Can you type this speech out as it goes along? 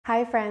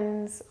Hi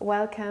friends,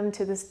 welcome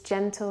to this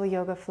gentle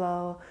yoga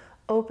flow,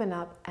 open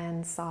up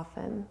and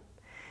soften.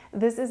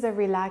 This is a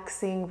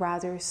relaxing,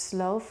 rather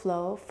slow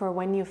flow for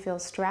when you feel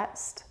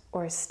stressed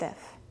or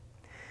stiff.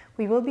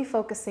 We will be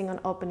focusing on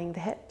opening the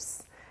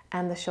hips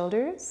and the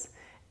shoulders,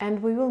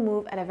 and we will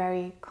move at a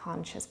very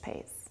conscious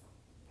pace.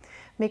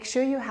 Make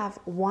sure you have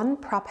one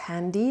prop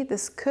handy.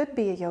 This could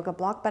be a yoga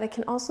block, but it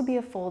can also be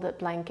a folded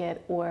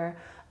blanket or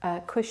a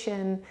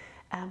cushion.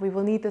 We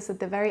will need this at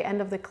the very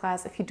end of the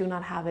class. If you do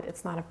not have it,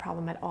 it's not a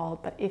problem at all.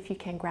 But if you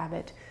can grab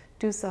it,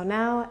 do so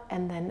now,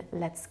 and then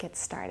let's get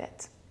started.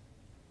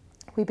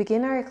 We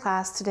begin our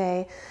class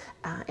today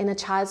in a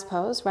child's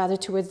pose, rather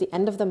towards the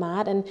end of the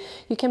mat. And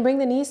you can bring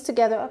the knees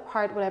together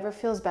apart, whatever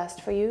feels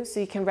best for you. So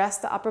you can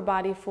rest the upper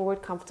body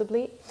forward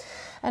comfortably.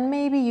 And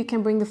maybe you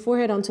can bring the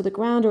forehead onto the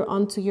ground or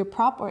onto your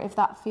prop, or if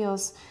that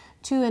feels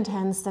too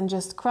intense, then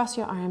just cross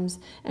your arms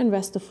and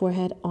rest the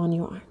forehead on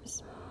your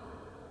arms.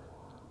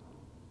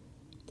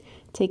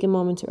 Take a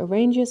moment to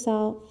arrange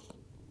yourself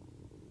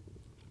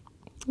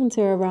and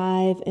to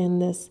arrive in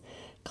this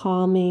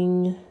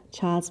calming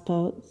child's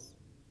pose,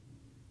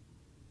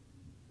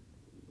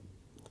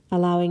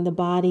 allowing the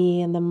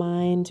body and the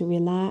mind to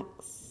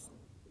relax,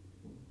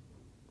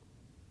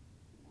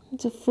 and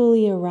to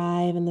fully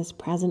arrive in this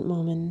present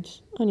moment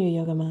on your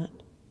yoga mat.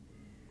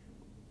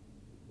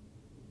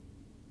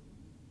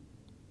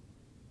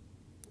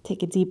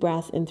 Take a deep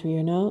breath in through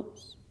your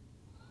nose.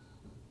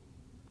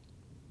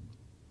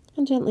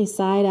 And gently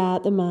sigh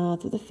out the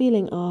mouth with a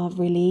feeling of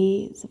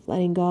release, of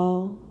letting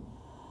go.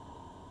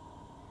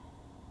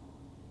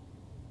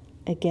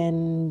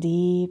 Again,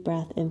 deep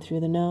breath in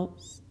through the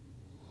nose.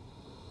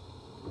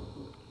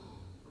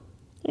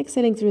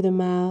 Exhaling through the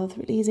mouth,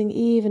 releasing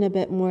even a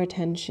bit more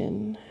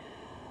tension.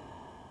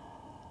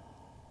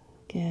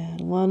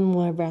 Good. One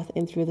more breath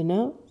in through the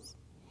nose.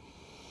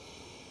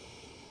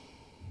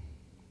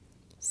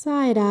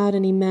 Sigh it out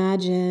and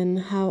imagine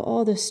how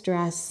all the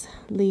stress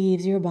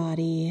leaves your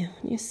body.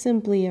 You're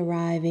simply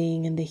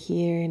arriving in the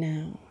here and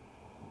now.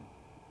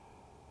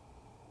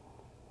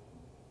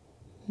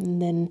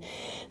 And then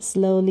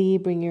slowly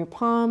bring your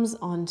palms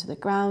onto the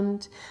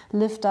ground.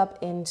 Lift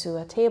up into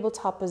a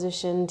tabletop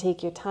position.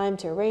 Take your time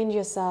to arrange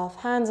yourself.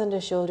 Hands under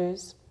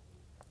shoulders.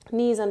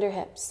 Knees under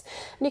hips.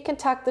 And you can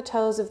tuck the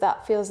toes if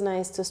that feels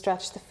nice to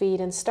stretch the feet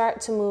and start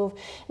to move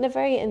in a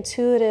very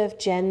intuitive,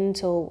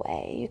 gentle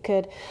way. You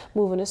could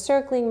move in a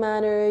circling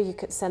manner. You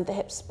could send the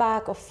hips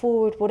back or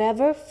forward,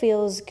 whatever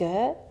feels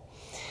good.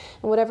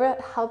 And whatever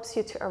helps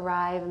you to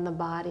arrive in the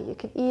body. You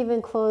could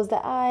even close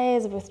the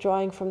eyes,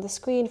 withdrawing from the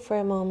screen for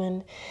a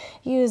moment,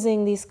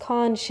 using these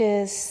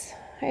conscious,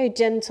 very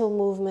gentle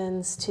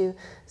movements to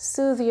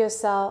soothe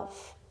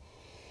yourself,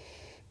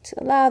 to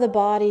allow the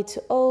body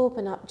to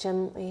open up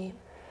gently.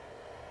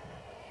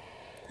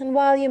 And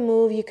while you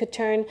move, you could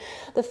turn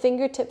the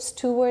fingertips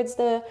towards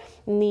the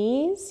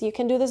knees. You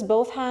can do this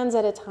both hands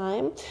at a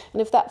time.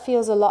 And if that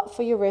feels a lot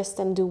for your wrist,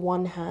 then do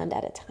one hand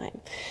at a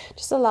time.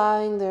 Just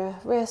allowing the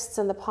wrists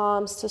and the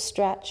palms to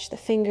stretch, the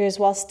fingers,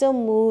 while still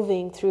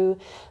moving through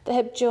the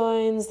hip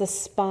joints, the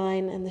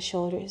spine, and the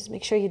shoulders.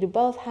 Make sure you do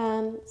both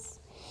hands.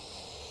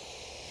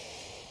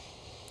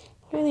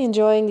 Really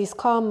enjoying these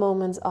calm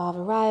moments of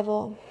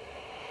arrival.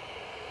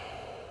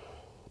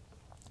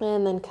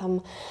 And then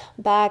come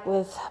back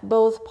with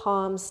both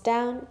palms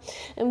down.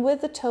 And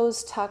with the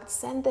toes tucked,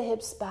 send the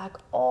hips back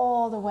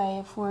all the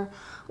way for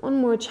one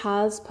more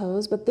child's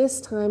pose. But this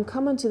time,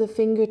 come onto the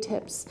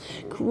fingertips.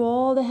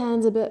 Crawl the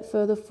hands a bit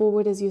further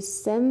forward as you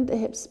send the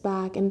hips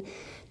back. And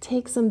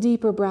take some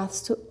deeper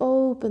breaths to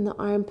open the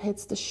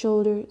armpits, the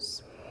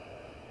shoulders.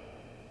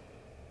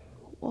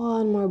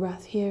 One more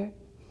breath here.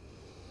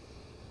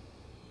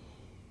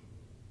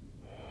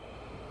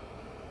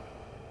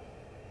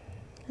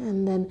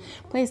 And then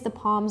place the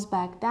palms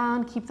back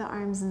down. Keep the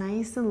arms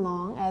nice and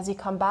long as you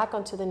come back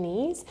onto the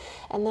knees.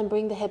 And then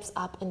bring the hips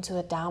up into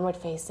a downward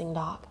facing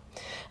dog.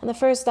 And the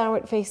first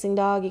downward facing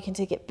dog, you can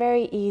take it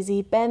very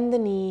easy. Bend the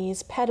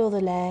knees, pedal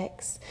the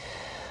legs.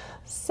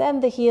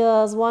 Send the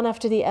heels one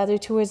after the other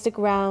towards the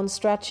ground,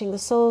 stretching the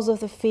soles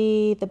of the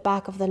feet, the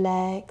back of the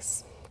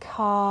legs,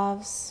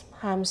 calves,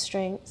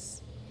 hamstrings.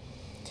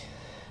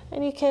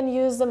 And you can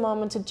use the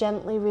moment to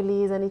gently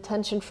release any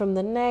tension from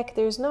the neck.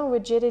 There's no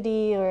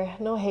rigidity or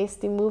no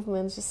hasty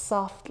movements. Just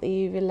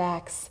softly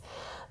relax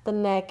the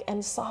neck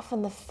and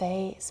soften the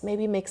face.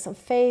 Maybe make some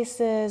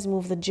faces,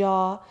 move the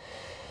jaw.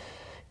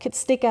 Could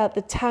stick out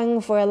the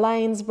tongue for a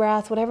lion's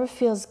breath, whatever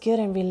feels good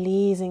and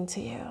releasing to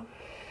you.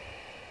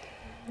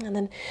 And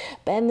then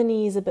bend the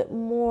knees a bit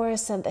more,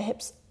 send the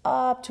hips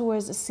up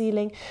towards the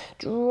ceiling.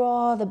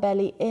 Draw the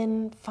belly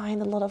in. Find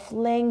a lot of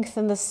length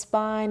in the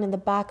spine and the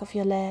back of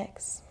your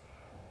legs.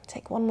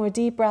 Take one more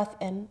deep breath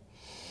in.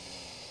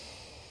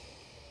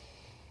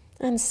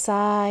 And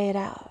sigh it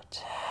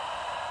out.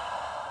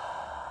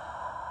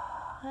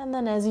 And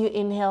then as you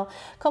inhale,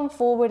 come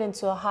forward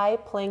into a high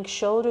plank,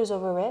 shoulders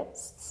over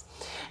wrists.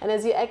 And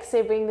as you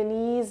exhale, bring the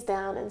knees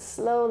down and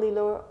slowly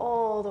lower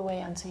all the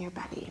way onto your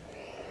belly.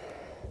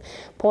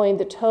 Point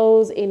the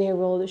toes, inhale,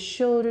 roll the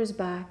shoulders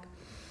back.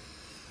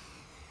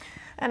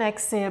 And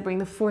exhale, bring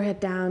the forehead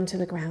down to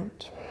the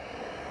ground.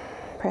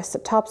 Press the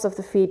tops of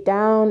the feet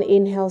down.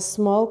 Inhale,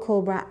 small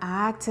cobra,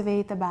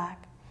 activate the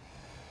back.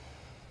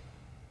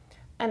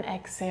 And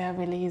exhale,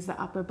 release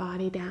the upper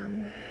body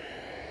down.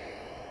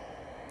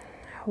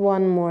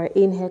 One more,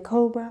 inhale,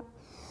 cobra.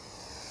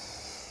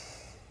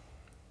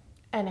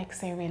 And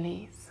exhale,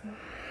 release.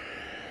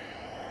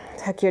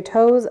 Tuck your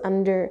toes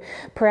under,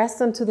 press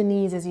onto the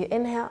knees as you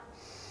inhale.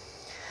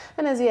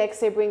 And as you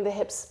exhale, bring the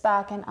hips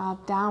back and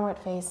up, downward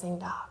facing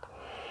dog.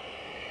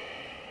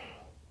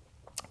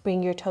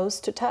 Bring your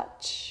toes to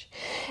touch.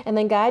 And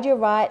then guide your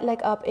right leg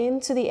up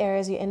into the air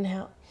as you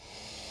inhale.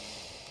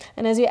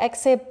 And as you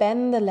exhale,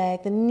 bend the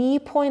leg. The knee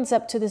points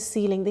up to the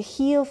ceiling. The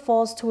heel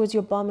falls towards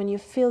your bum and you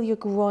feel your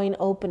groin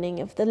opening.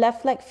 If the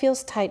left leg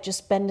feels tight,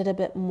 just bend it a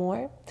bit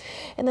more.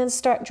 And then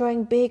start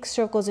drawing big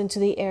circles into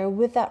the air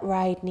with that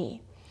right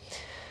knee.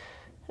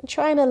 And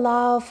try and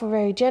allow for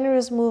very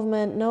generous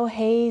movement. No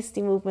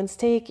hasty movements.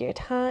 Take your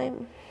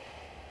time.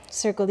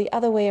 Circle the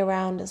other way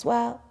around as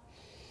well.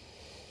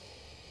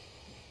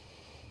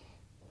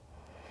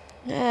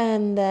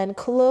 And then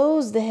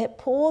close the hip,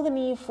 pull the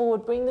knee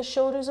forward, bring the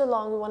shoulders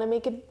along. We want to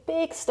make a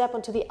big step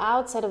onto the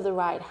outside of the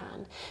right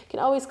hand. You can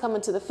always come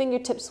into the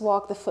fingertips,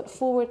 walk the foot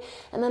forward,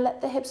 and then let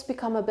the hips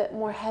become a bit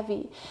more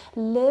heavy.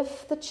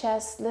 Lift the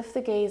chest, lift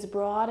the gaze,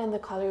 broaden the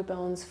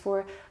collarbones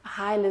for a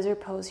high lizard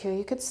pose here.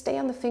 You could stay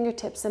on the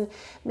fingertips, and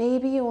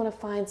maybe you want to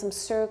find some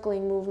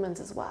circling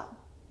movements as well.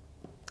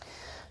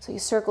 So you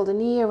circle the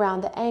knee around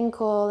the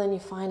ankle, and you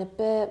find a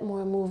bit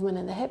more movement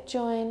in the hip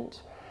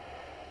joint.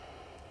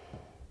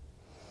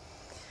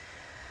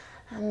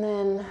 And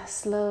then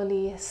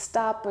slowly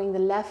stop, bring the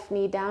left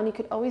knee down. You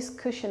could always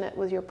cushion it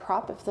with your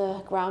prop if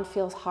the ground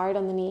feels hard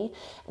on the knee.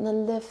 And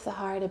then lift the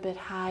heart a bit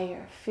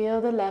higher. Feel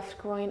the left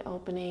groin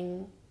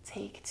opening.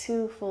 Take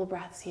 2 full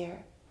breaths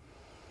here.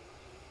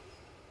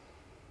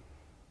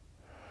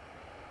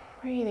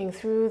 Breathing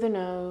through the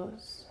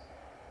nose.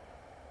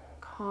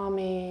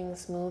 Calming,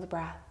 smooth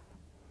breath.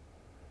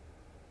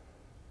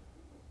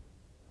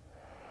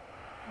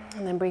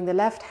 And then bring the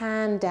left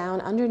hand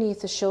down underneath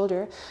the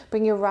shoulder.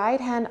 Bring your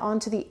right hand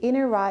onto the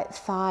inner right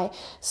thigh.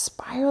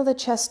 Spiral the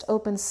chest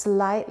open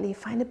slightly.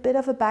 Find a bit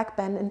of a back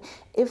bend. And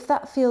if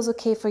that feels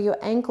okay for your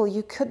ankle,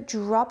 you could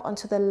drop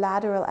onto the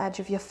lateral edge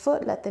of your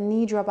foot. Let the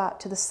knee drop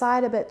out to the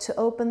side a bit to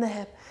open the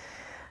hip.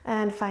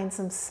 And find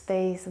some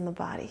space in the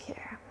body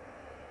here.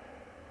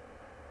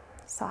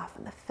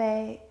 Soften the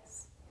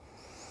face.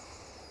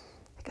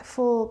 Take a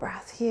full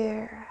breath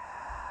here.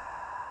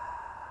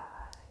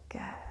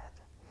 Good.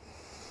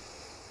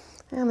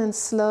 And then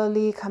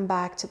slowly come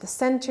back to the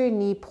center,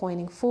 knee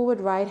pointing forward,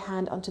 right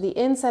hand onto the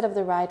inside of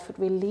the right foot.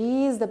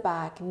 Release the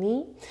back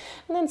knee,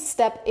 and then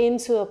step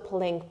into a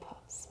plank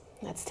pose.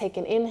 Let's take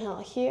an inhale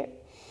here.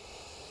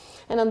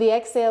 And on the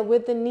exhale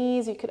with the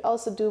knees, you could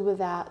also do with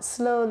that.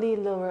 Slowly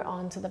lower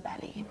onto the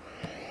belly.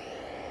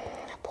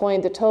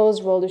 Point the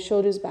toes, roll the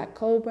shoulders back,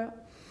 cobra.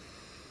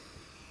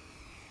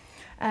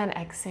 And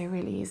exhale,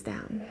 release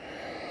down.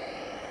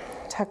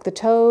 Tuck the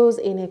toes,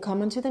 inhale,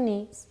 come onto the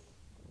knees.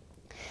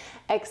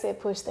 Exhale,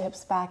 push the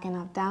hips back and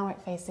up, downward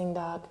facing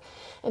dog.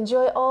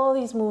 Enjoy all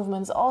these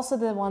movements, also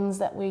the ones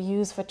that we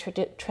use for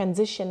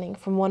transitioning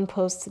from one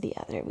pose to the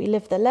other. We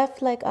lift the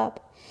left leg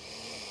up,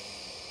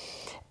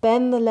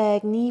 bend the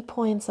leg, knee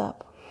points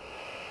up.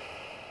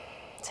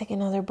 Take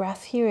another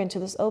breath here into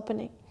this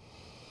opening.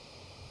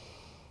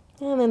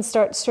 And then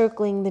start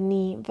circling the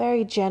knee,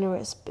 very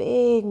generous,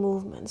 big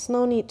movements,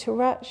 no need to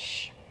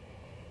rush.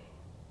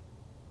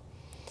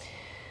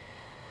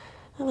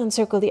 And then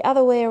circle the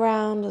other way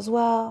around as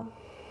well.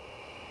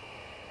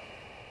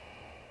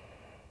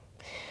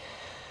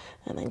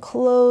 And then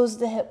close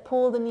the hip,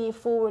 pull the knee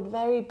forward,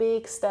 very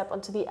big step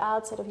onto the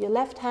outside of your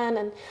left hand.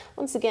 And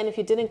once again, if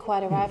you didn't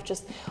quite arrive,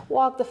 just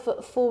walk the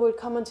foot forward,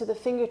 come onto the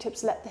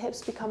fingertips, let the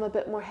hips become a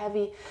bit more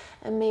heavy,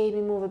 and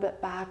maybe move a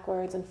bit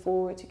backwards and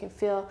forwards. You can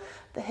feel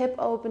the hip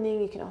opening.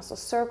 You can also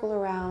circle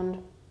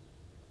around,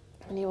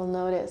 and you will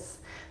notice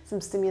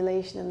some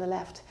stimulation in the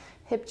left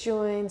hip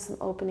joint, some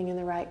opening in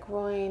the right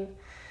groin.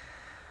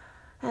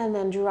 And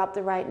then drop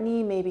the right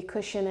knee, maybe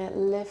cushion it,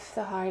 lift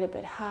the heart a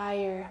bit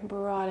higher,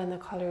 broaden the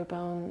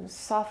collarbones,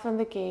 soften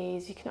the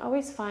gaze. You can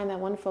always find that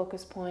one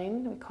focus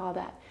point. We call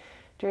that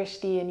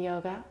drishti in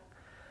yoga.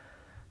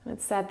 And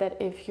it's said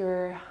that if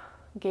your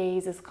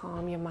gaze is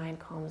calm, your mind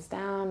calms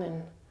down,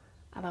 and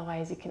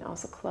otherwise you can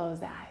also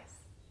close the eyes.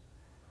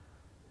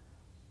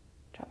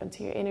 Drop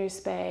into your inner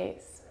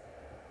space.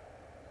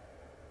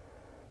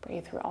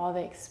 Breathe through all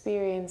the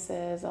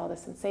experiences, all the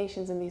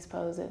sensations in these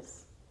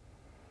poses.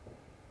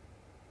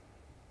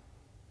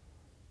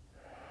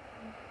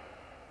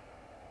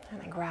 And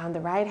then ground the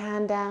right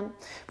hand down.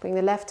 Bring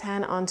the left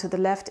hand onto the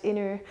left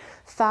inner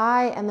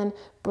thigh, and then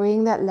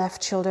bring that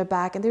left shoulder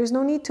back. And there's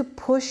no need to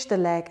push the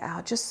leg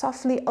out. Just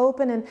softly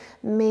open and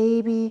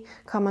maybe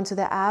come onto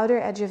the outer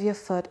edge of your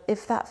foot,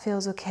 if that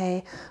feels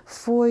okay,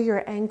 for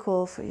your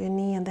ankle, for your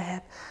knee and the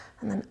hip.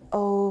 And then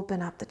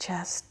open up the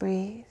chest.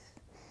 Breathe.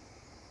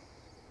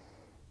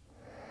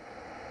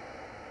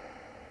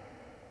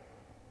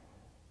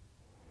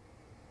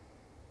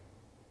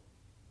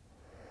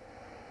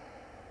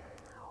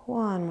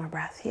 One more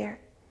breath here.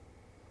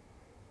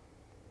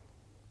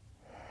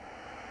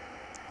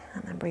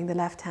 And then bring the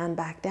left hand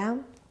back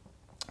down.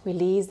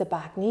 Release the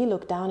back knee,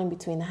 look down in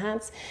between the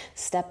hands,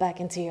 step back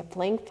into your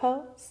plank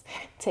pose.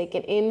 Take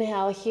an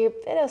inhale here,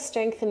 bit of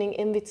strengthening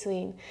in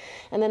between.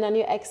 And then on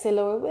your exhale,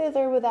 lower with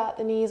or without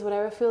the knees,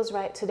 whatever feels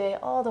right today,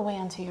 all the way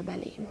onto your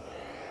belly.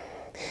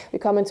 We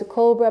come into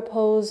cobra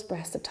pose,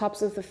 press the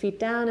tops of the feet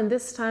down, and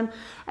this time,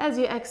 as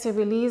you exhale,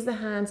 release the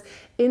hands,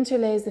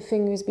 interlace the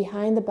fingers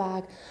behind the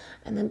back,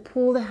 and then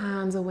pull the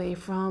hands away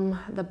from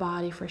the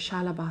body for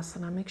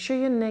Shalabhasana. Make sure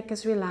your neck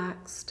is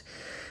relaxed.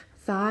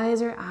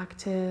 Thighs are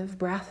active,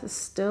 breath is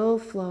still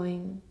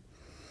flowing.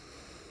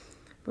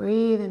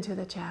 Breathe into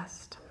the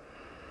chest.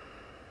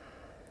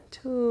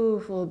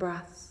 2 full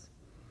breaths.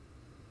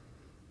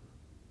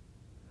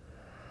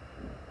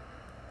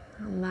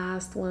 And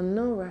last one,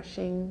 no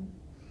rushing.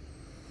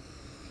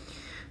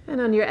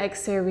 And on your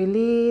exhale,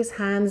 release,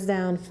 hands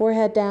down,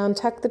 forehead down,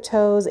 tuck the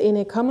toes,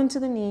 inhale, come into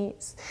the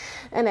knees.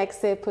 And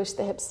exhale, push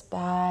the hips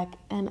back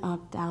and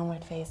up,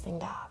 downward facing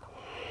dog.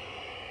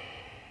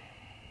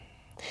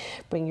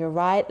 Bring your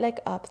right leg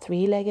up,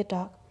 3-legged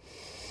dog.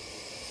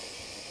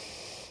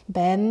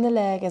 Bend the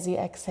leg as you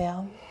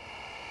exhale.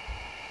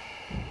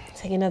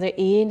 Take another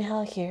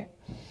inhale here.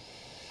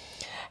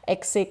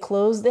 Exhale,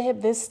 close the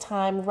hip this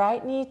time.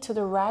 Right knee to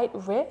the right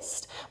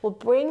wrist. We'll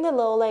bring the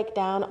low leg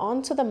down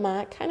onto the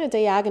mat, kind of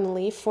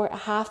diagonally for a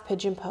half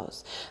pigeon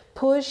pose.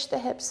 Push the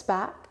hips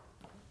back.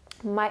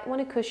 Might want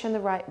to cushion the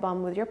right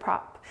bum with your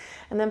prop.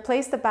 And then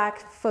place the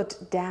back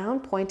foot down,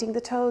 pointing the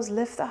toes.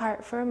 Lift the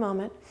heart for a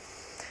moment.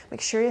 Make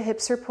sure your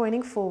hips are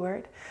pointing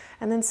forward,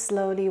 and then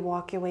slowly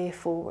walk your way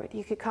forward.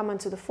 You could come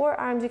onto the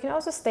forearms. You can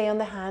also stay on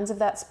the hands if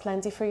that's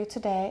plenty for you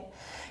today.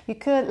 You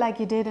could,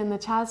 like you did in the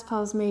child's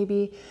pose,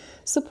 maybe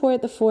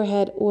support the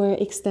forehead or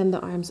extend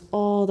the arms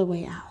all the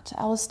way out.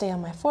 I will stay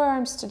on my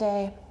forearms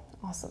today,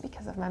 also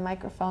because of my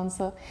microphone.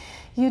 So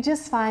you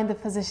just find the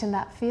position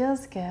that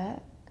feels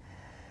good.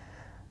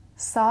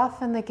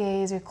 Soften the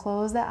gaze or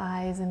close the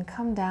eyes and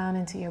come down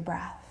into your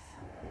breath.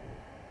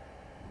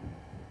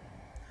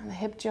 And the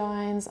hip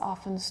joints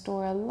often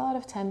store a lot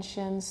of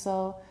tension,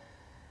 so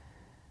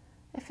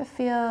if it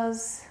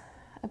feels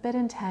a bit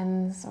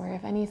intense or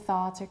if any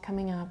thoughts are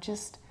coming up,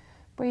 just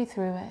breathe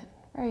through it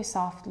very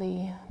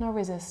softly, no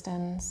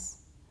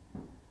resistance,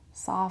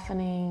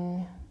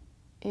 softening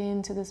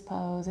into this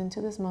pose,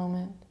 into this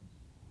moment.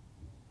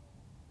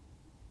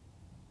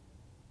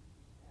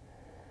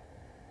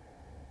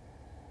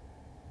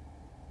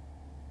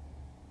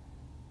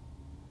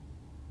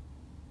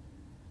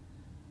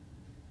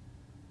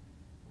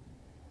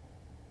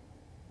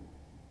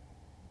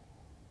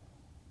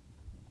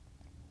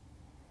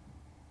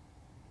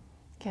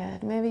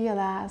 Good. Maybe your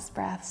last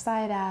breath,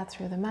 side out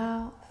through the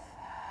mouth.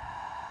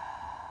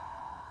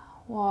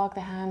 Walk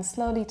the hands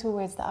slowly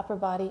towards the upper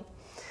body.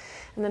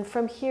 And then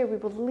from here, we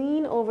will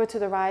lean over to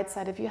the right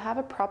side. If you have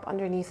a prop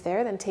underneath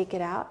there, then take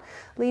it out.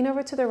 Lean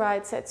over to the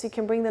right side so you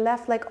can bring the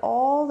left leg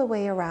all the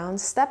way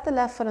around. Step the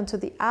left foot onto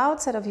the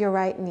outside of your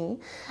right knee.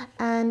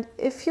 And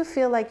if you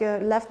feel like your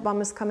left bum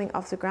is coming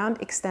off the ground,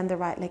 extend the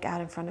right leg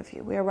out in front of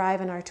you. We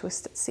arrive in our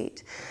twisted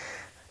seat.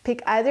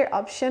 Pick either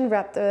option,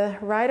 wrap the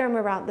right arm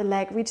around the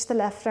leg, reach the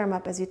left arm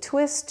up as you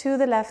twist to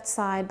the left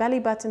side, belly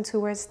button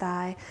towards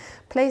thigh.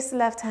 Place the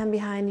left hand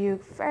behind you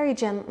very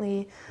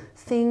gently.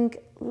 Think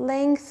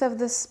length of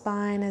the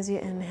spine as you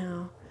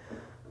inhale.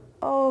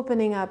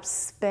 Opening up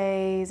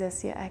space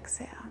as you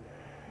exhale.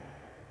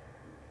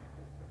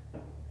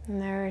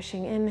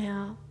 Nourishing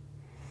inhale.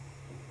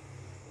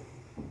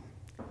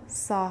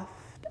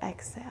 Soft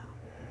exhale.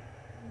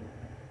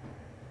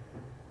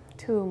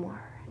 2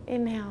 more.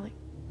 Inhaling.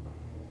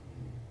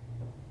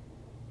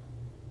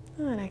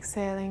 And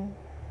exhaling,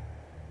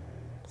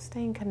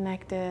 staying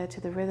connected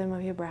to the rhythm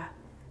of your breath.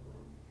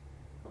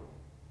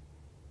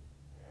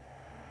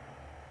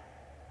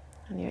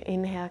 On your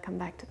inhale, come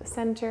back to the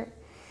center.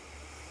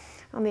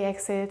 On the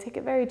exhale, take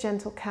a very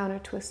gentle counter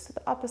twist to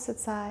the opposite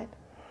side.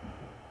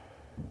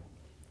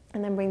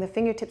 And then bring the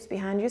fingertips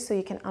behind you so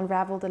you can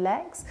unravel the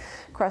legs.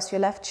 Cross your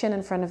left shin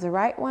in front of the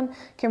right one. You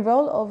can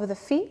roll over the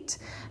feet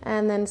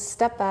and then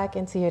step back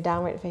into your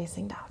downward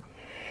facing dog.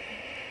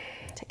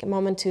 Take a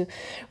moment to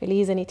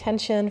release any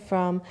tension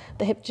from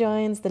the hip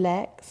joints, the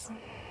legs.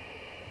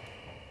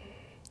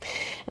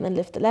 And then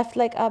lift the left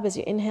leg up as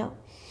you inhale.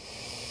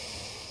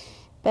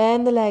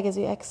 Bend the leg as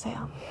you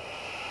exhale.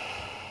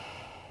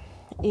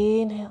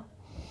 Inhale.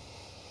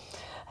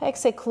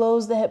 Exhale,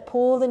 close the hip,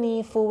 pull the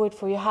knee forward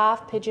for your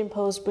half pigeon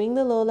pose. Bring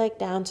the low leg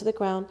down to the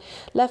ground.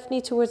 Left knee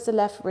towards the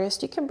left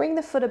wrist. You can bring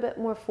the foot a bit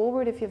more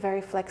forward if you're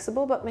very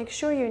flexible, but make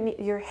sure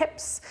your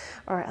hips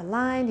are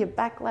aligned, your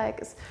back leg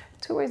is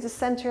towards the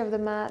center of the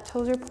mat,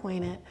 toes are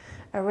pointed.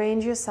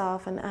 Arrange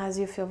yourself, and as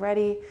you feel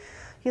ready,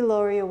 you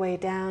lower your way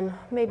down,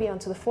 maybe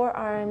onto the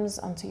forearms,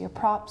 onto your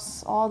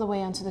props, all the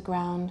way onto the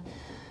ground.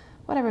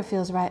 Whatever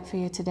feels right for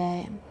you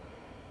today.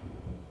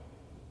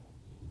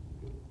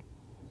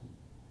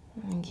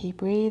 And keep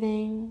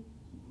breathing.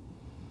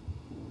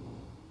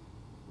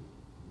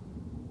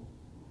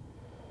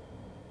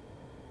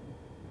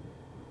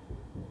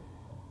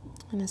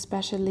 And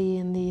especially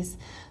in these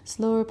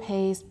slower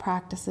paced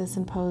practices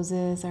and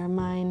poses, our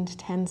mind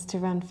tends to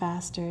run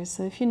faster.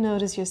 So if you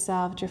notice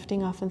yourself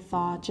drifting off in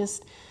thought,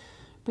 just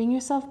bring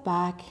yourself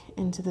back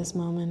into this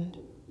moment.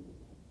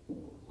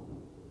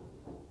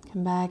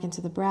 Come back into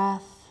the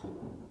breath,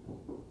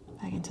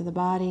 back into the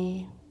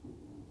body.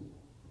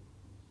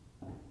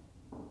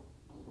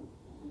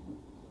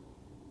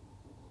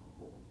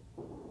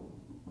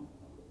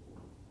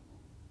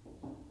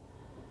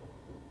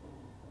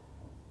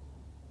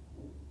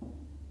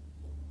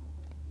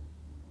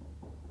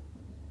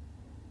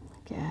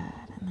 Good.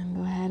 And then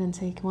go ahead and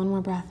take one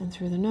more breath in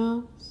through the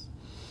nose.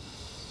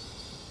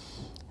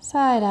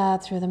 Side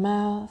out through the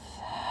mouth.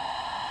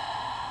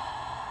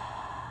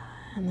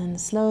 And then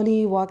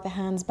slowly walk the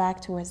hands back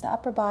towards the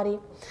upper body.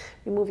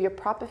 Remove your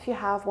prop if you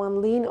have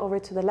one. Lean over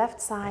to the left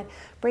side.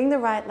 Bring the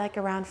right leg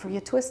around for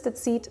your twisted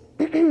seat.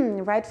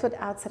 Right foot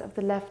outside of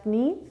the left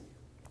knee.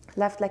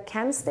 Left leg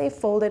can stay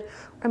folded,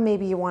 or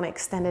maybe you want to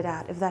extend it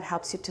out if that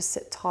helps you to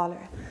sit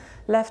taller.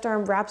 Left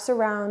arm wraps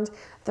around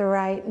the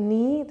right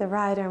knee. The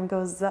right arm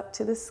goes up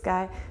to the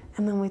sky.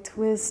 And then we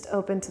twist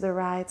open to the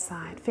right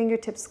side.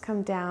 Fingertips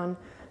come down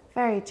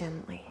very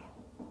gently.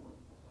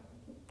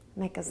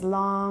 Make a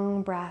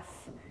long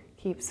breath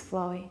keeps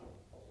flowing.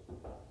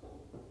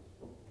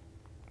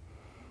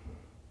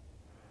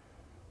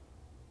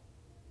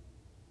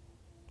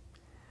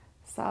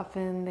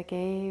 Soften the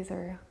gaze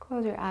or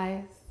close your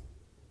eyes.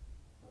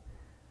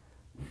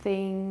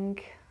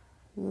 Think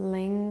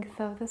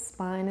length of the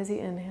spine as you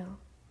inhale.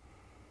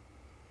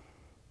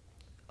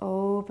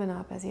 Open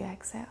up as you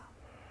exhale.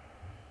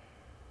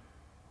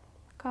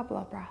 A couple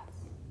of breaths.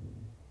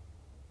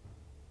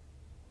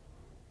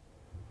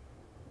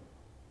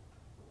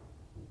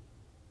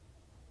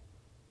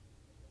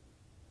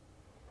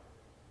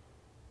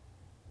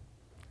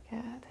 Good.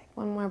 Take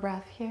one more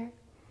breath here.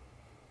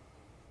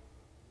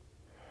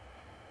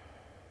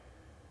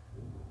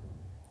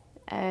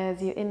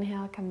 As you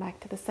inhale, come back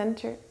to the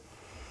center.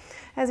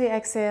 As you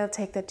exhale,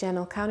 take that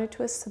gentle counter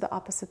twist to the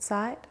opposite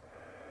side.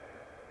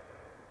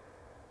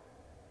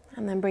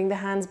 And then bring the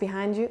hands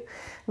behind you.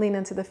 Lean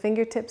into the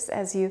fingertips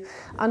as you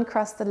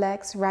uncross the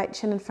legs, right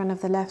shin in front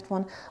of the left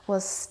one. We'll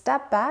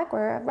step back,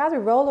 or rather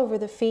roll over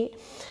the feet,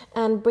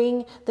 and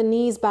bring the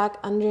knees back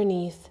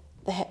underneath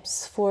the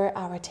hips for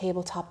our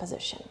tabletop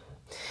position.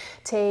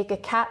 Take a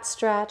cat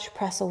stretch,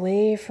 press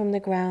away from the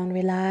ground,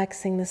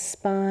 relaxing the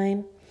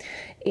spine.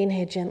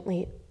 Inhale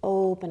gently,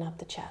 open up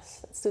the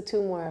chest. Let's do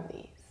two more of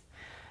these.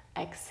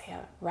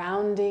 Exhale,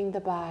 rounding the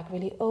back,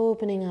 really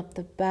opening up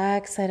the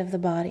back side of the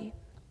body.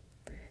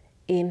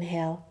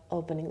 Inhale,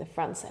 opening the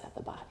front side of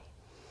the body.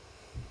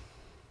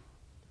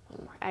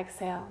 One more,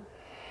 exhale.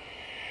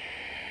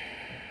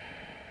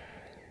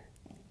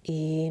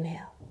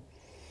 Inhale.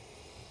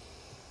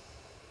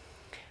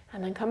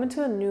 And then come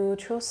into a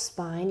neutral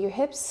spine. Your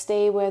hips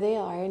stay where they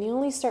are, and you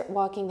only start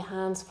walking the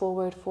hands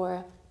forward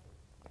for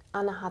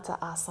Anahata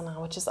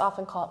Asana, which is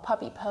often called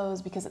puppy pose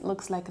because it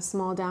looks like a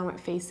small downward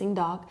facing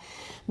dog.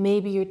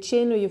 Maybe your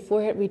chin or your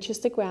forehead reaches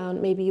the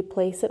ground. Maybe you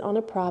place it on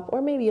a prop,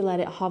 or maybe you let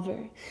it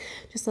hover.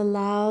 Just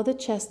allow the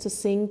chest to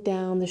sink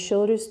down, the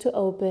shoulders to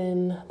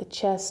open, the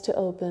chest to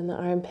open, the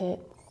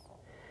armpits.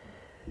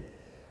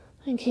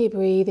 And keep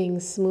breathing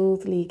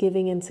smoothly,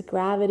 giving into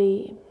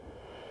gravity.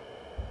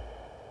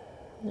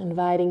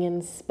 Inviting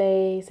in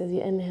space as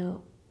you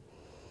inhale.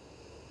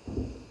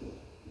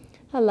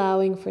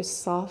 Allowing for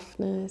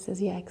softness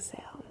as you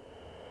exhale.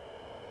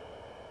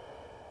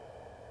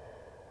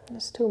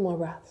 Just two more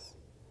breaths.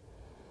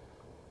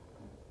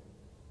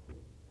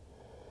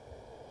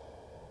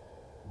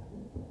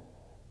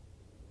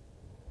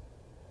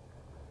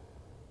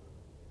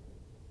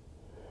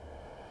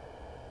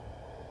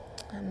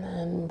 And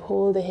then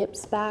pull the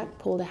hips back,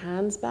 pull the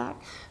hands back,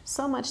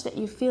 so much that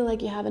you feel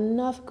like you have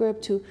enough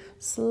grip to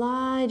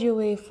slide your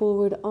way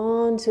forward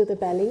onto the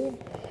belly.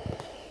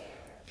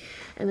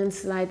 And then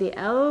slide the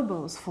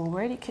elbows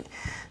forward. You could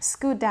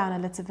scoot down a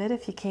little bit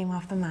if you came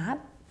off the mat.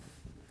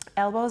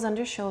 Elbows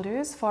under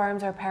shoulders,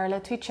 forearms are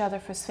parallel to each other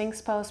for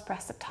Sphinx pose.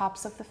 Press the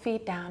tops of the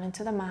feet down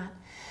into the mat.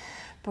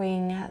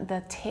 Bring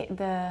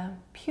the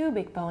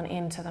pubic bone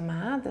into the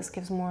mat. This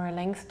gives more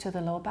length to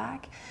the low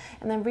back.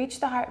 And then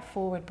reach the heart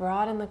forward,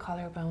 broaden the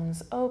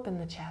collarbones, open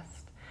the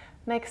chest.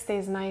 Neck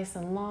stays nice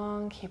and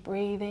long, keep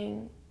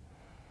breathing.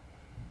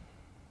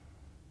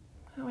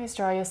 Always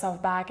draw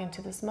yourself back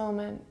into this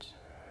moment.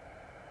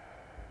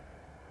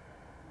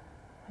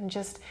 And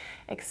just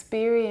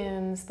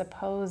experience the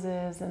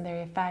poses and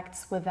their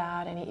effects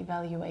without any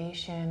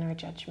evaluation or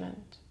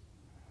judgment.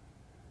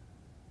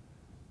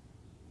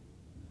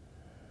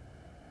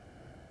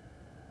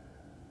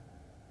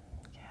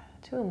 Yeah,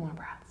 two more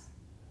breaths.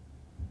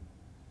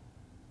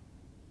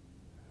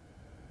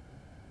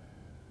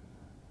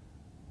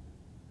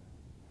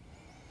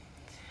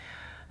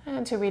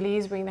 And to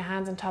release, bring the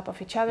hands on top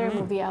of each other,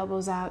 move the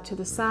elbows out to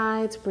the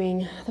sides,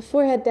 bring the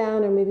forehead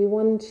down or maybe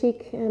one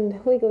cheek,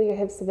 and wiggle your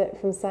hips a bit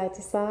from side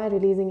to side,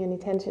 releasing any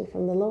tension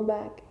from the low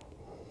back.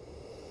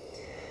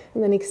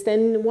 And then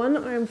extend one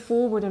arm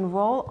forward and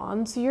roll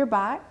onto your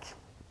back.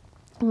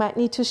 You might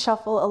need to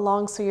shuffle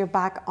along so you're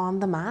back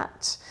on the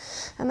mat.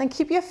 And then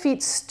keep your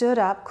feet stood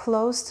up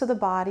close to the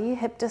body,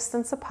 hip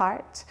distance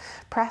apart.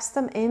 Press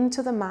them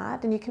into the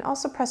mat, and you can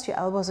also press your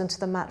elbows into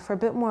the mat for a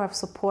bit more of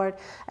support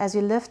as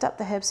you lift up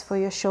the hips for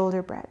your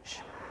shoulder bridge.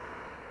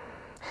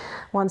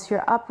 Once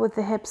you're up with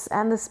the hips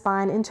and the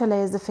spine,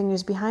 interlace the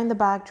fingers behind the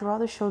back, draw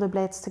the shoulder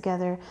blades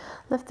together,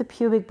 lift the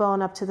pubic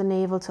bone up to the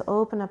navel to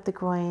open up the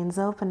groins,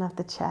 open up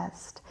the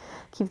chest.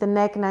 Keep the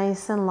neck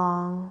nice and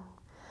long.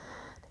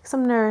 Take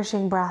some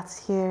nourishing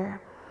breaths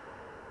here.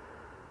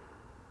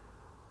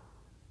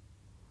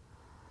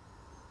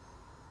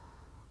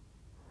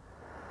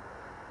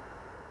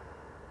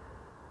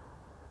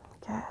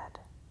 Good.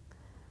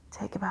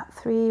 Take about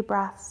 3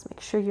 breaths. Make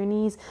sure your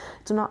knees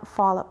do not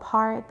fall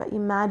apart, but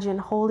imagine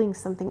holding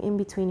something in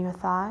between your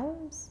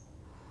thighs.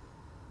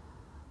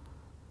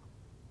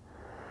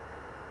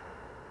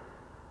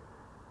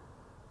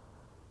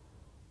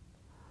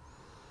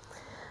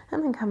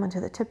 And then come onto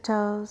the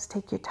tiptoes.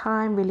 Take your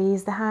time,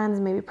 release the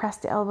hands, maybe press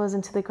the elbows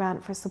into the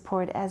ground for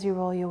support as you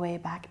roll your way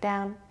back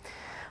down.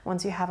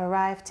 Once you have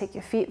arrived, take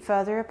your feet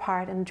further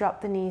apart and drop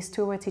the knees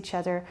towards each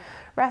other,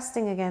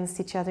 resting against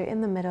each other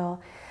in the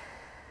middle.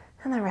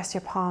 And then rest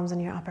your palms on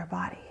your upper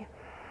body.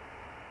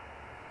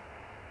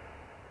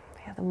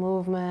 Feel the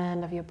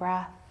movement of your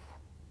breath.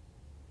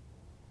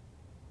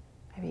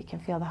 Maybe you can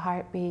feel the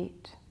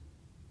heartbeat.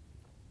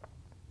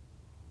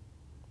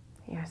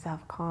 Feel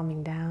yourself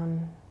calming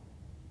down.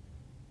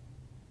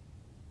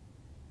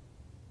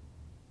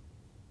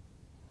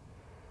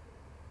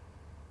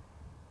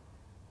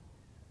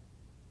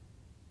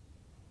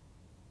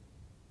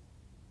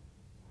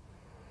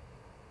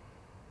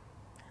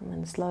 And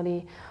then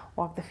slowly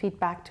walk the feet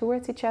back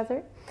towards each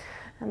other.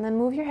 And then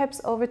move your hips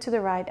over to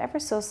the right ever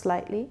so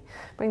slightly.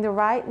 Bring the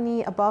right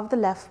knee above the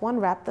left one,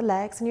 wrap the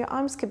legs, and your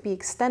arms could be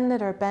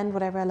extended or bent,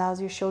 whatever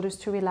allows your shoulders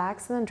to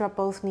relax. And then drop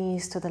both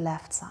knees to the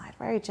left side.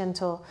 Very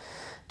gentle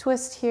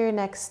twist here,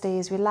 neck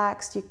stays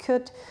relaxed. You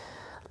could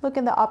look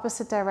in the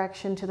opposite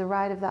direction to the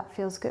right if that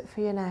feels good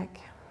for your neck.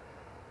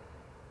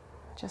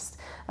 Just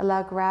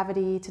allow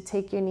gravity to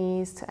take your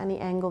knees to any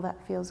angle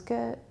that feels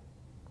good.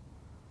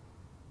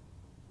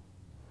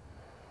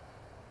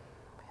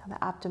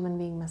 The abdomen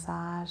being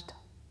massaged,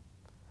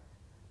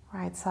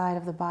 right side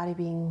of the body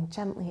being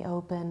gently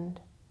opened.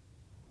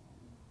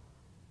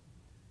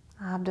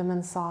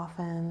 Abdomen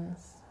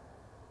softens,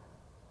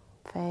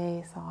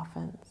 face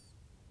softens.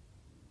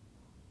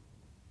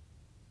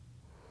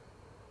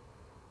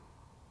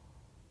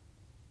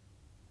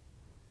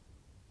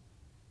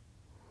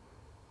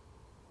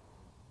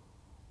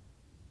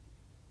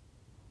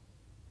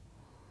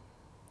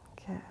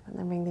 Good, and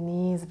then bring the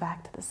knees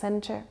back to the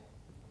center.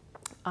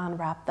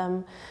 Unwrap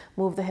them,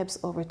 move the hips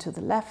over to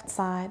the left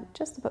side,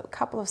 just about a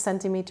couple of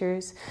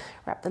centimeters.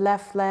 Wrap the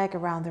left leg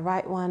around the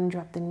right one,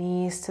 drop the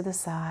knees to the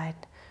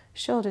side,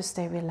 shoulders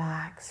stay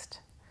relaxed.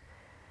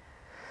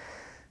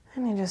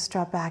 And you just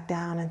drop back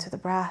down into the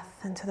breath,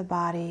 into the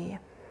body.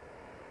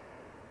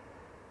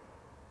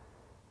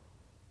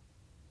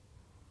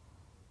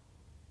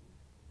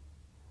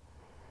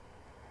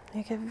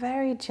 You can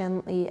very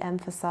gently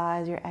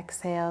emphasize your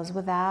exhales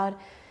without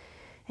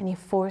any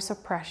force or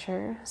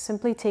pressure,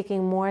 simply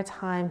taking more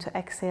time to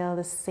exhale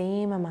the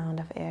same amount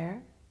of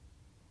air.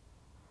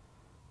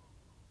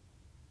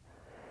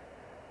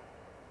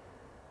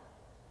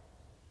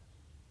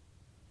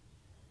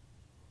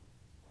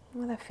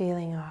 With a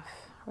feeling of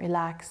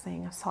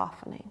relaxing, of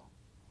softening.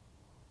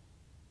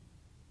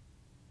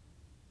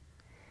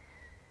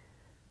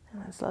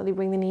 And then slowly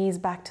bring the knees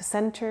back to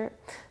center,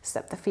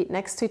 step the feet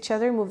next to each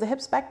other, move the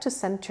hips back to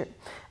center,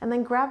 and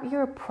then grab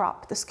your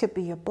prop. This could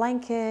be your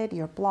blanket,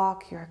 your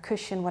block, your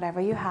cushion,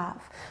 whatever you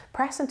have.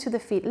 Press into the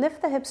feet,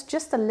 lift the hips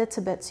just a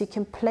little bit so you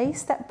can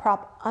place that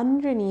prop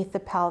underneath the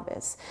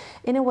pelvis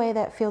in a way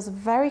that feels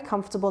very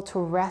comfortable to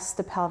rest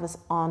the pelvis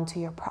onto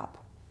your prop.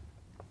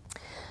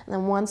 And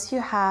then once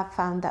you have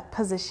found that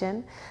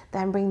position,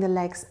 then bring the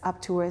legs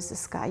up towards the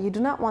sky. You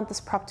do not want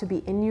this prop to be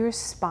in your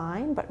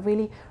spine, but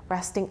really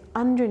resting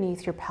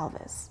underneath your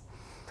pelvis.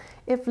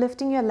 If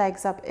lifting your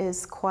legs up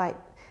is quite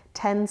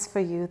tense for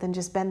you, then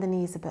just bend the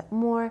knees a bit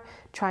more.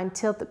 Try and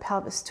tilt the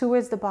pelvis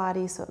towards the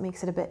body so it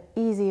makes it a bit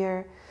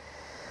easier.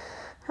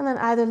 And then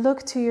either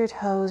look to your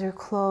toes or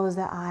close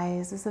the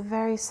eyes. It's a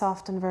very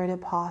soft inverted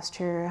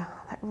posture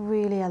that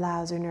really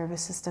allows your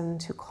nervous system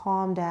to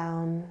calm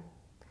down.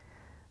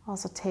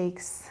 Also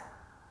takes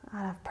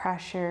out of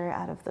pressure,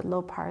 out of the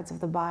low parts of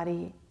the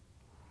body,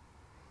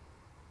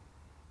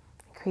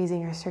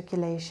 increasing your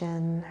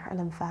circulation, our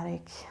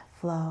lymphatic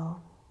flow.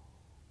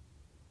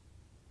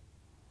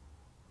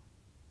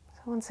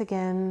 So once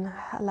again,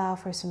 allow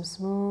for some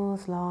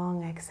smooth,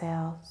 long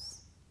exhales.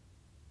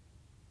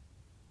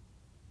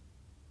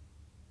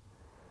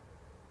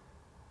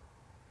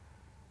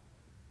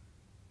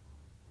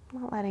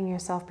 Not letting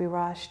yourself be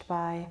rushed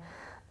by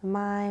the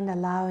mind,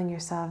 allowing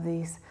yourself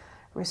these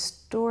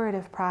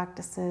restorative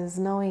practices,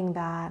 knowing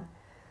that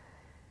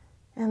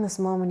in this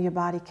moment your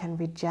body can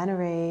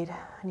regenerate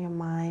and your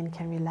mind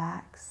can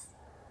relax.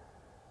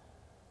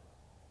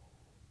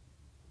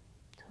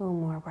 2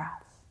 more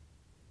breaths.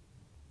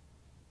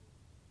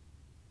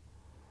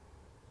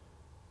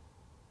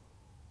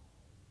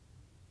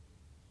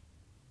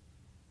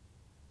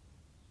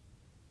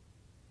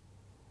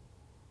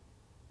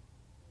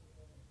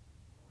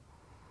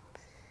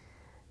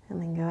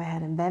 And then go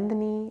ahead and bend the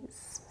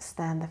knees,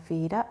 stand the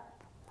feet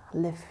up,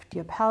 lift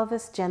your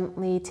pelvis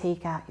gently,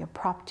 take out your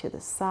prop to the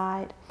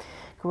side,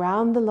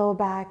 ground the low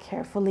back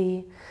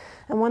carefully,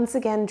 and once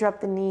again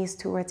drop the knees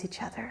towards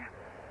each other.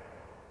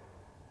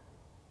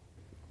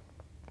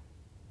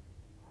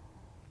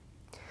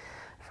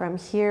 From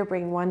here,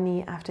 bring one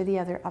knee after the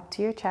other up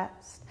to your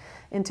chest,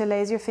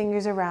 interlace your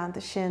fingers around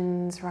the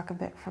shins, rock a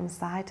bit from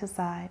side to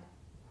side.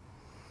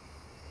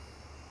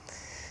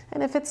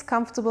 And if it's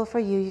comfortable for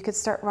you, you could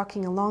start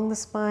rocking along the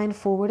spine,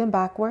 forward and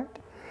backward.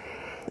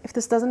 If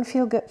this doesn't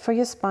feel good for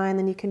your spine,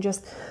 then you can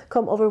just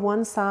come over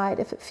one side.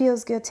 If it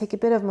feels good, take a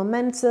bit of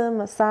momentum,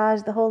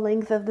 massage the whole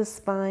length of the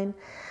spine,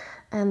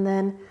 and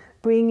then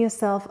bring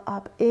yourself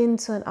up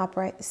into an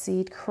upright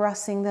seat,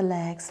 crossing the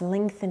legs,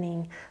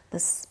 lengthening the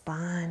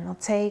spine. We'll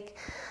take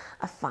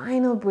a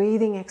final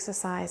breathing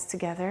exercise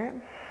together.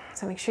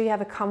 So make sure you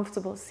have a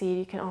comfortable seat.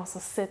 You can also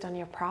sit on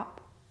your prop.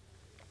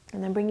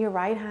 And then bring your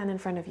right hand in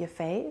front of your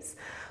face.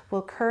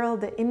 We'll curl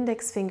the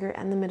index finger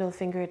and the middle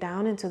finger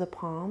down into the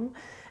palm,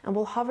 and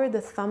we'll hover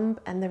the thumb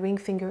and the ring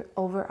finger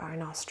over our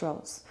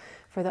nostrils.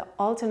 For the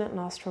alternate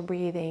nostril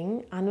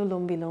breathing,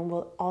 Anulom Vilom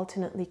will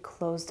alternately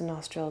close the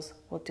nostrils.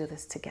 We'll do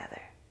this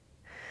together.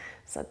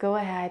 So go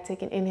ahead,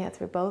 take an inhale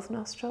through both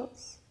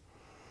nostrils.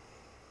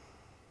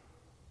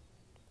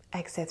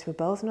 Exhale through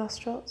both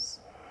nostrils.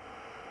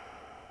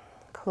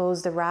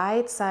 Close the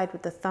right side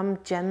with the thumb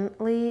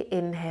gently.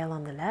 Inhale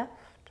on the left.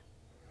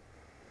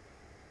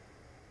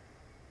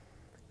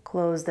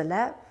 Close the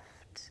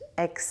left,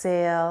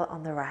 exhale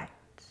on the right.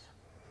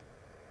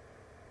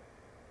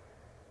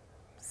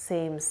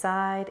 Same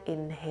side,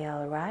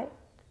 inhale right.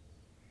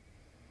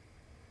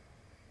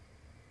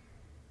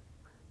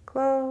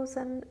 Close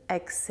and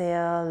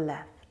exhale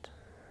left.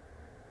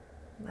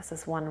 This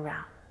is one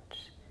round.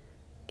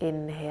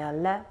 Inhale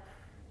left.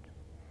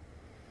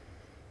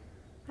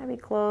 Maybe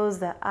close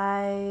the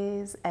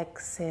eyes,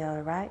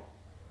 exhale right.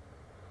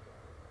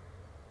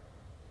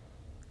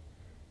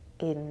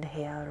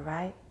 Inhale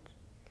right.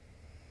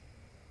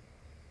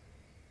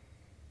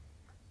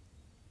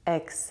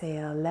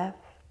 Exhale left.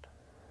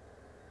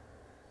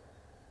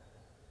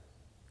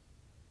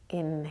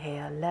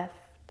 Inhale left.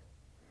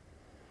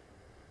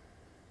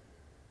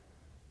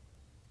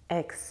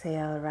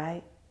 Exhale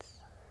right.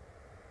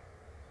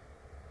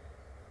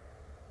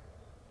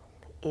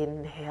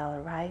 Inhale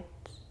right.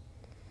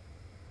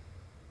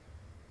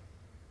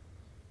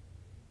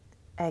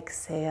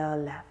 Exhale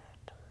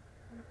left.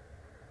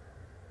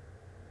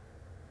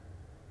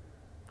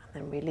 And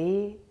then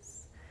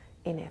release.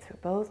 Inhale through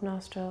both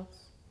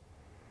nostrils.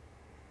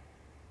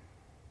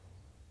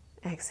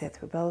 Exhale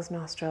through both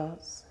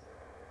nostrils.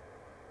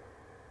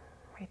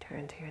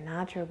 Return to your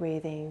natural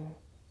breathing.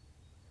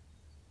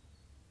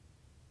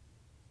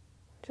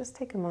 Just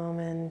take a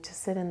moment to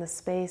sit in the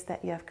space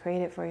that you have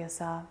created for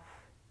yourself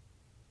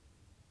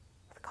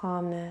with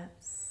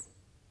calmness,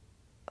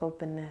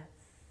 openness,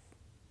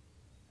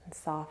 and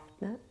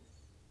softness.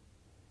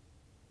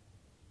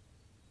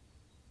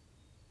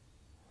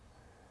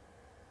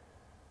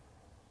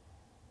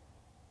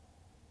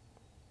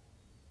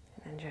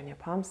 And join your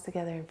palms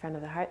together in front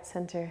of the heart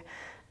center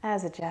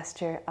as a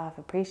gesture of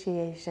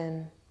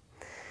appreciation.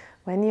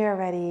 When you're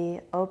ready,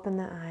 open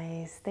the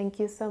eyes. Thank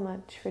you so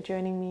much for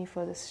joining me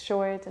for this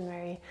short and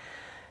very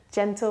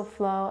gentle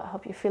flow. I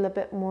hope you feel a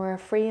bit more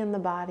free in the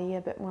body,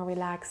 a bit more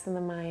relaxed in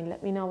the mind.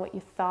 Let me know what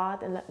you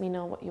thought and let me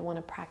know what you want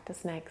to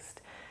practice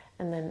next.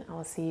 And then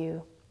I'll see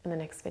you in the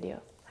next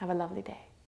video. Have a lovely day.